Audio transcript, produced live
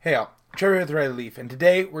Hey all, Trevor with Red Leaf, and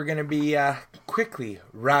today we're going to be quickly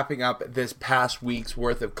wrapping up this past week's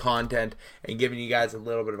worth of content and giving you guys a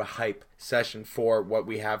little bit of a hype session for what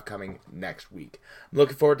we have coming next week. I'm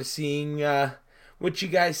looking forward to seeing what you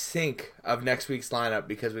guys think of next week's lineup,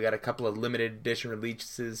 because we got a couple of limited edition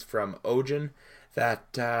releases from Ojin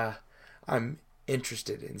that I'm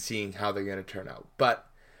interested in seeing how they're going to turn out. But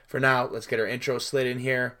for now, let's get our intro slid in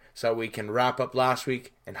here so we can wrap up last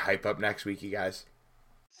week and hype up next week, you guys.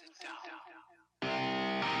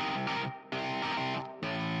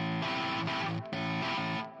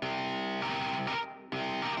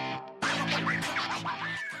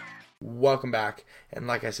 Welcome back, and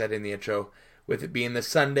like I said in the intro, with it being the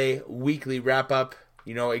Sunday weekly wrap-up,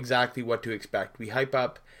 you know exactly what to expect. We hype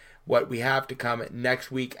up what we have to come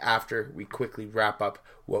next week after we quickly wrap up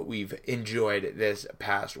what we've enjoyed this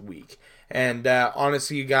past week. And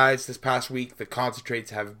honestly, you guys, this past week, the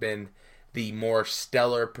concentrates have been the more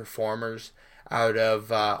stellar performers out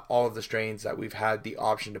of all of the strains that we've had the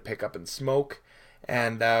option to pick up and smoke.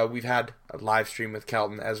 And we've had a live stream with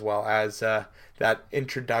Kelton, as well as that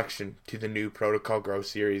introduction to the new Protocol Grow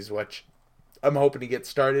series, which I'm hoping to get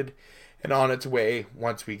started and on its way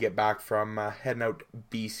once we get back from heading out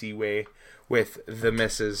BC way with the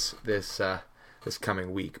missus this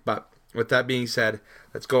coming week. But with that being said,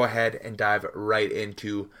 let's go ahead and dive right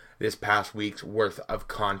into this past week's worth of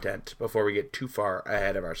content before we get too far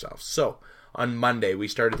ahead of ourselves. So, on Monday, we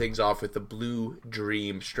started things off with the Blue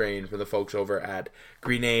Dream strain for the folks over at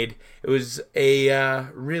Grenade. It was a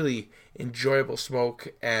really enjoyable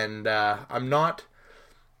smoke, and I'm not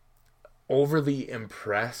overly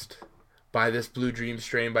impressed by this Blue Dream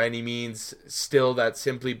strain by any means. Still, that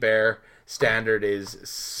Simply Bare standard is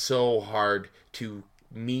so hard to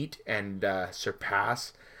meet and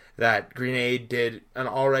surpass that Grenade did an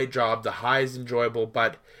alright job. The high is enjoyable,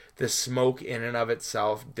 but the smoke in and of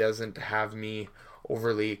itself doesn't have me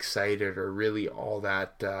overly excited or really all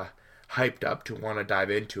that hyped up to want to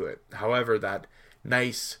dive into it. However, that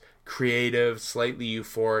nice, creative, slightly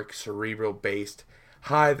euphoric, cerebral-based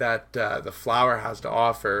high that the flower has to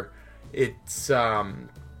offer, it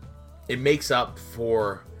makes up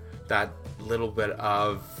for that little bit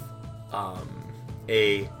of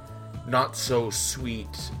a not so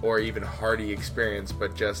sweet or even hearty experience,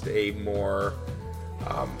 but just a more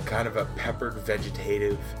kind of a peppered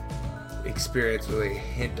vegetative experience with a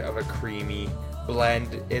hint of a creamy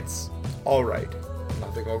blend. It's alright.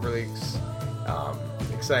 Nothing overly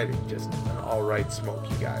exciting, just an alright smoke,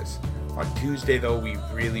 you guys. On Tuesday, though, we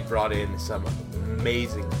really brought in some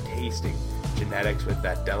amazing tasting genetics with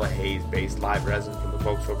that Della Haze based live resin from the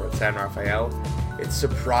folks over at San Rafael. It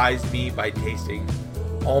surprised me by tasting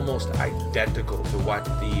almost identical to what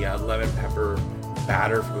the lemon pepper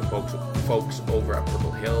batter from the folks over at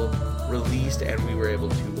Purple Hill released, and we were able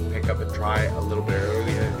to pick up and try a little bit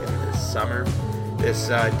earlier in this summer. This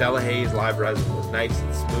Della Haze live resin was nice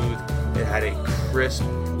and smooth. It had a crisp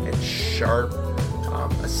and sharp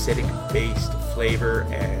acidic based flavor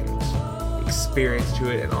and experience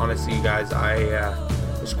to it, and honestly, you guys, I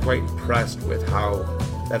was quite impressed with how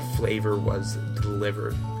that flavor was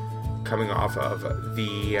delivered coming off of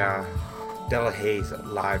the Della Haze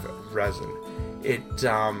live resin. It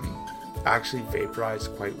actually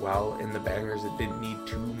vaporized quite well in the bangers. It didn't need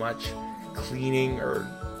too much cleaning or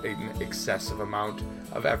an excessive amount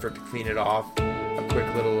of effort to clean it off. A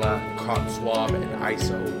quick little cotton swab and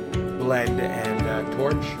ISO blend and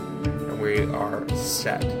torch, and we are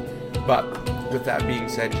set. But with that being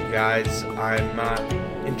said, you guys,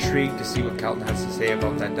 I'm intrigued to see what Kelton has to say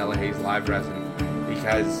about that Della Haze live resin,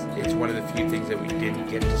 because it's one of the few things that we didn't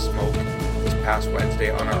get to smoke this past Wednesday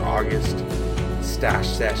on our August Stash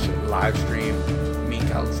Session live stream. Me and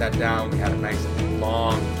Kelton sat down, we had a nice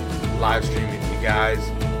long live stream with you guys.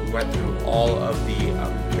 We went through all of the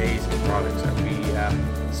amazing products that we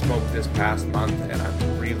smoked this past month, and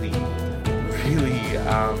I'm really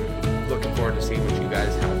looking forward to seeing what you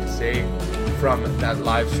guys have to say from that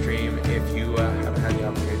live stream. If you haven't had the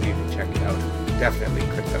opportunity to check it out, definitely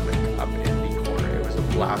click that link up in the corner. It was a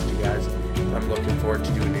blast, you guys. I'm looking forward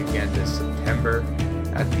to doing it again this September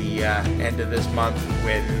at the end of this month,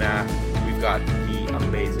 when we've got the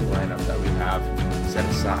amazing lineup that we have set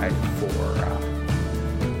aside for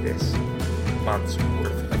this month's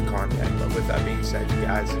worth of content. But with that being said, you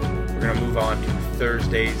guys, we're going to move on to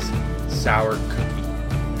Thursday's Sour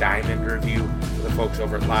Cookie Diamond review for the folks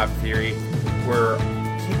over at Lab Theory. We're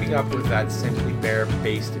keeping up with that Simply Bare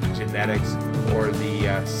based genetics, or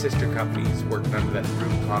the sister companies working under that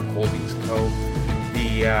Rubicon Holdings Co.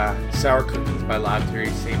 The Sour Cookies by Lab Theory,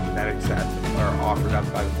 same genetics that are offered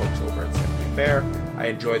up by the folks over at Simply Bare. I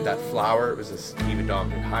enjoyed that flower. It was a sativa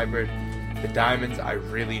dominant hybrid. The diamonds, I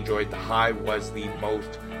really enjoyed. The high was the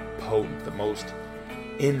most potent, the most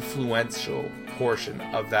influential portion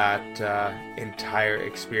of that entire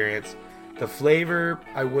experience. The flavor,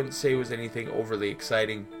 I wouldn't say was anything overly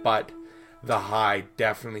exciting, but the high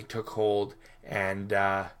definitely took hold and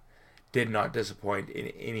did not disappoint in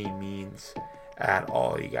any means at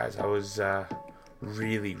all, you guys. I was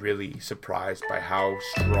really, really surprised by how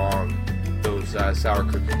strong those sour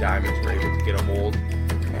cookie diamonds were able to get a hold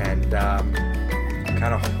and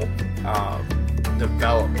kind of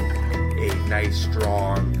develop a nice,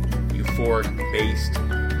 strong, euphoric-based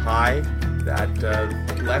high that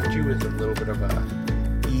left you with a little bit of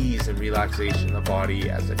a ease and relaxation in the body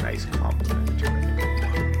as a nice complement to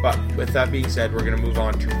it. But with that being said, we're going to move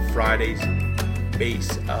on to Friday's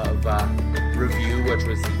base of review, which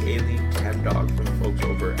was the Alien Chem Dog from the folks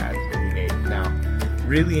over at Green. Now,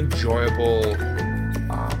 really enjoyable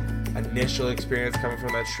initial experience coming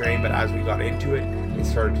from that strain, but as we got into it, it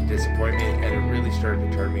started to disappoint me and it really started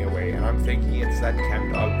to turn me away. And I'm thinking it's that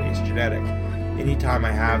Chem Dog based genetic. Anytime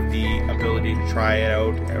I have the ability to try it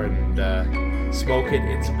out and smoke it,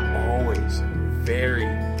 it's always very,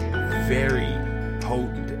 very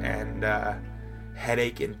potent and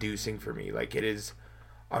headache inducing for me. Like, it is,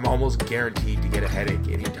 I'm almost guaranteed to get a headache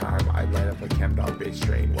anytime I light up a Chem Dog based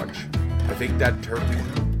strain, which I think that terpene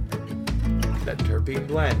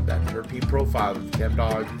blend, that terpene profile that the Chem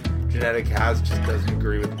Dog genetic has just doesn't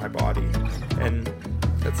agree with my body. And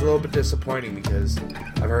that's a little bit disappointing because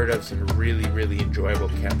I've heard of some really, really enjoyable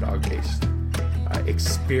Chem Dog based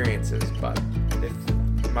experiences, but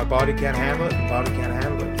if my body can't handle it, the body can't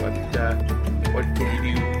handle it. What can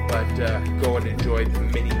you do but go and enjoy the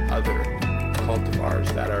many other cultivars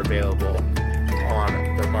that are available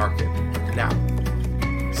on the market? Now,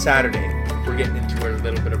 Saturday, we're getting into a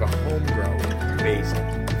little bit of a homegrown based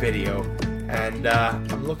video, and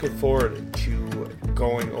I'm looking forward to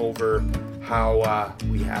going over how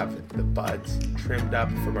we have the buds trimmed up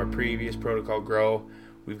from our previous protocol grow.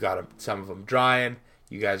 We've got some of them drying.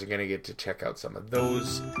 You guys are going to get to check out some of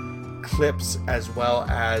those clips, as well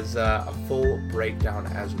as a full breakdown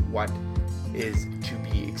as what is to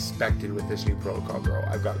be expected with this new protocol grow.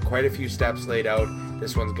 I've got quite a few steps laid out.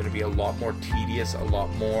 This one's going to be a lot more tedious, a lot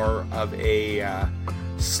more of a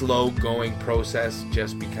slow going process,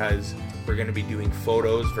 just because we're going to be doing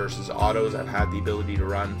photos versus autos. I've had the ability to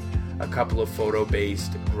run a couple of photo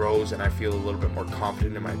based grows, and I feel a little bit more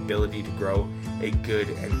confident in my ability to grow a good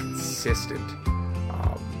and consistent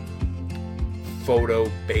photo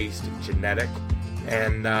based genetic.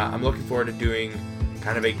 And I'm looking forward to doing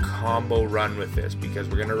kind of a combo run with this, because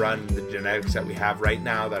we're going to run the genetics that we have right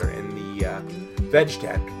now that are in the veg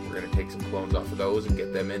tent. We're going to take some clones off of those and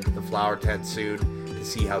get them into the flower tent soon to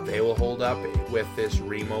see how they will hold up with this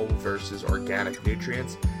Remo versus organic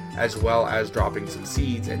nutrients, as well as dropping some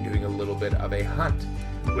seeds and doing a little bit of a hunt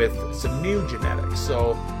with some new genetics.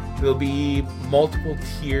 So there'll be multiple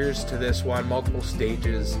tiers to this one, multiple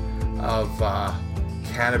stages of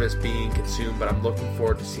cannabis being consumed, but I'm looking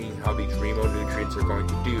forward to seeing how these Remo nutrients are going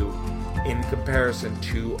to do in comparison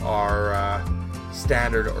to our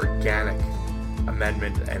standard organic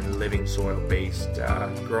amendment and living soil based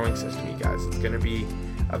growing system, you guys. It's going to be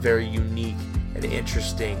a very unique and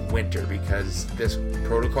interesting winter, because this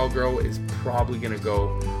protocol grow is probably going to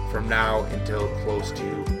go from now until close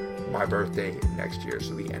to my birthday next year,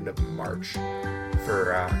 so the end of March,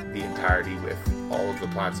 for the entirety, with all of the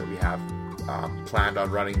plants that we have planned on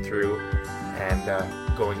running through.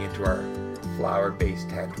 And going into our flower based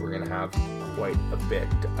tent, we're going to have quite a bit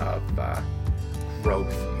of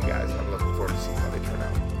growth, you guys. I'm looking forward to seeing how they turn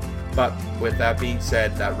out. But with that being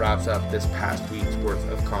said, that wraps up this past week's worth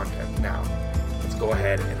of content. Now, let's go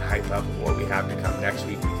ahead and hype up what we have to come next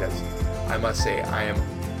week, because I must say I am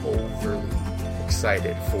overly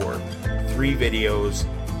excited for 3 videos.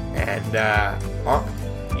 And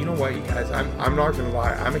you know what, you guys, I'm not gonna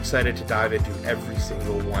lie, I'm excited to dive into every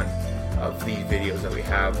single one of these videos that we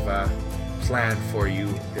have planned for you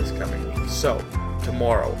this coming week. So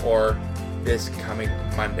tomorrow, or this coming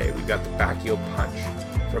Monday, we've got the Bacchio Punch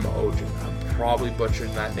from Ogen. I'm probably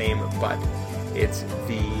butchering that name, but it's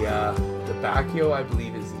the Bacchio, I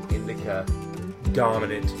believe, is the indica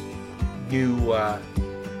dominant new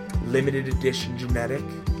limited edition genetic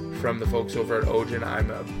from the folks over at Ogen.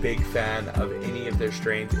 I'm a big fan of any of their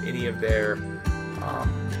strains, any of their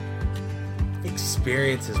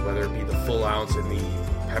experiences, whether it be the full ounce and the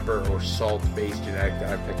pepper or salt based genetic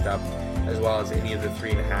that I picked up, as well as any of the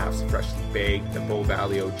 3.5s, freshly baked, the Bow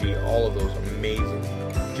Valley OG, all of those amazing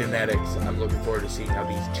genetics. I'm looking forward to seeing how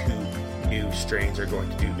these 2 new strains are going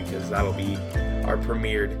to do, because that'll be our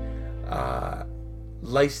premiered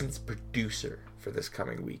licensed producer for this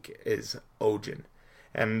coming week is Ojin.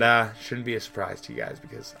 And shouldn't be a surprise to you guys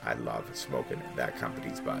because I love smoking that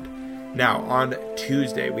company's bud. Now, on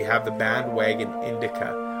Tuesday, we have the Bandwagon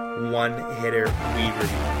Indica one-hitter weed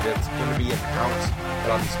review. That's going to be an ounce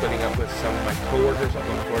that I'll be splitting up with some of my coworkers. I'm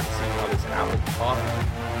looking forward to seeing how this apple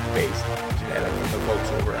coffee-based genetic from the folks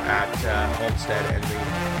over at Homestead and the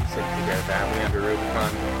Simply Bear family under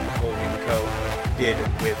Rubicon Holding Co. did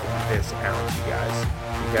with this ounce, you guys.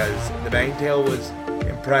 Because the Bangtail was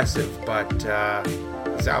impressive, but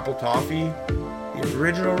this apple toffee, the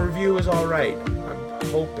original review is alright. I'm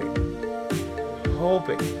hoping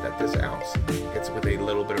that this ounce gets with a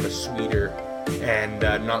little bit of a sweeter and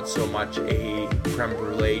not so much a creme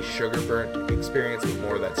brulee sugar burnt experience, but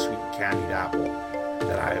more of that sweet candied apple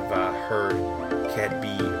that I've heard can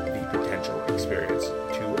be the potential experience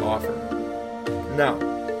to offer. Now,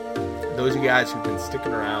 those of you guys who've been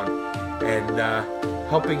sticking around and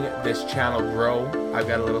helping this channel grow, I've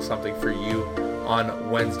got a little something for you.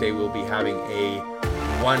 On Wednesday, we'll be having a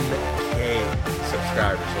 1K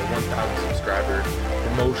subscribers, so 1,000 subscriber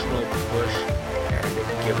promotional push and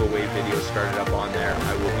giveaway video started up on there.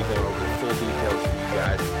 I will be going over full details for you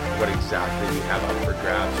guys, what exactly we have up for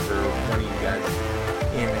grabs for one of you guys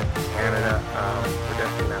in Canada. We're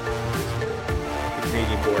definitely not the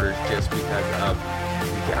Canadian borders just because of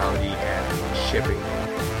legality and shipping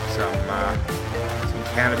some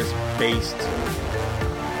cannabis-based.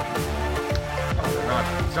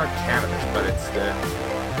 It's not cannabis, but it's the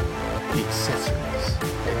accessories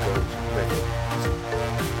that goes with it. So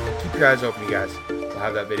keep your eyes open, you guys. We'll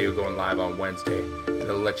have that video going live on Wednesday, and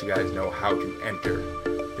it'll let you guys know how to enter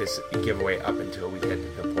this giveaway up until we get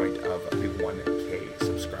to the point of the 1K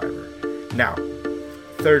subscriber. Now,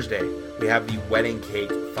 Thursday, we have the Wedding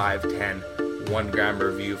Cake 510 1 gram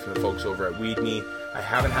review from the folks over at Weed Me. I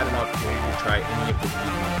haven't had an opportunity to try any of the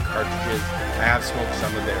Weed Me cartridges. I have smoked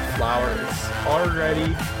some of their flower. It's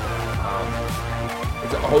already,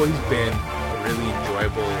 it's always been a really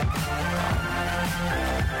enjoyable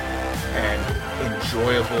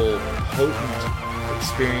potent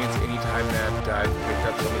experience anytime that I've picked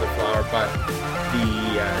up some of the flower, but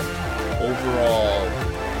the overall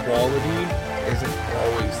quality isn't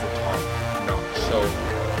always the top notch. So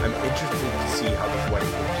I'm interested to see how this Wedding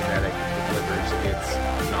Cake genetic delivers. It's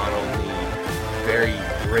not only very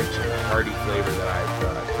rich and hearty flavor that I've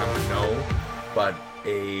come to know, but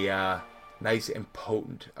a nice and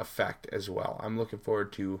potent effect as well. I'm looking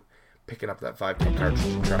forward to picking up that 510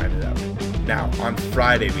 cartridge and trying it out. Now, on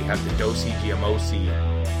Friday, we have the Dosi GMOC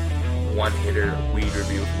one-hitter weed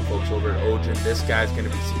review from the folks over at Ojin. This guy's going to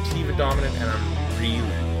be sativa dominant, and I'm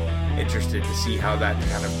really interested to see how that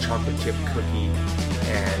kind of chocolate chip cookie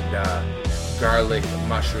and garlic,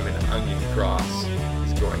 mushroom, and onion cross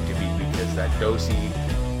is going to be, because that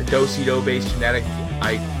the Dosi dough based genetic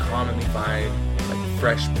I commonly find like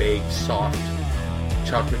fresh baked soft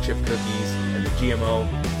chocolate chip cookies, and the GMO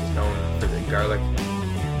is known for the garlic,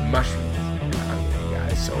 mushrooms, and onion,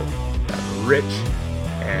 guys. So that rich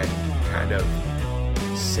and kind of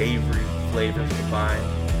savory flavors combined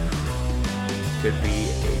could be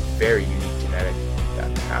a very unique genetic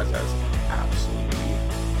that has us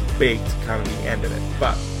absolutely baked coming the end of it.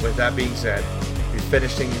 But with that being said, we're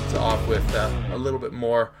finishing it off with a little bit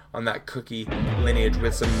more on that cookie lineage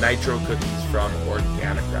with some nitro cookies from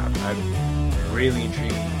Organic Wrap. I'm really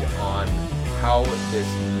intrigued on how this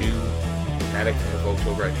new genetic from the folks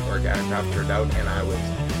over at Organic Wrap turned out, and I was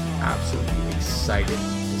absolutely excited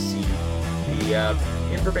to see the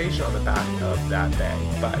information on the back of that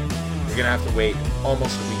bag. But you're gonna have to wait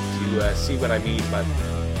almost a week to see what I mean. But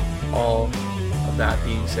all of that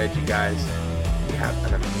being said, you guys, we have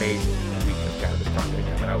an amazing week of cannabis content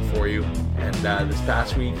coming out for you, and this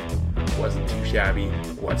past week wasn't too shabby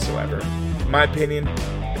whatsoever. In my opinion,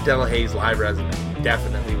 the De La Haze Live Resin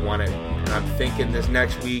definitely won it, and I'm thinking this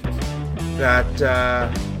next week that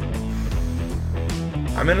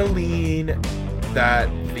I'm gonna lean that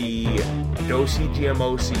the Dosi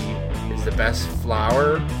GMOC is the best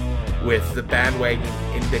flower, with the Bandwagon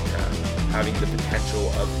Indica having the potential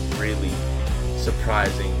of really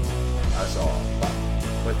surprising us all. But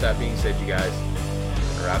with that being said, you guys,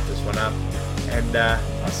 I'm gonna wrap this one up, and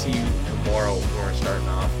I'll see you tomorrow when we're starting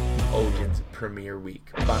off Ojin's premiere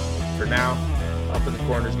week. But for now, up in the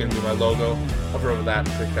corner is going to be my logo. Hover over that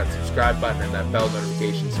and click that subscribe button and that bell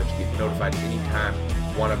notification so that you get notified anytime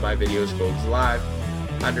one of my videos goes live.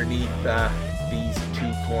 Underneath these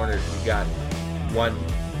two corners, we got one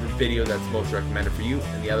video that's most recommended for you,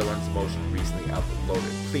 and the other one's most recently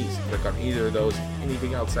uploaded. Please click on either of those.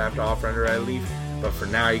 Anything else I have to offer under I leave. But for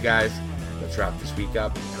now, you guys, let's let's wrap this week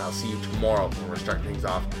up, and I'll see you tomorrow when we're starting things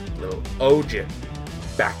off. A little Ojin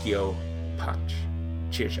Bacchio Punch.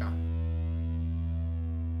 Cheers, y'all.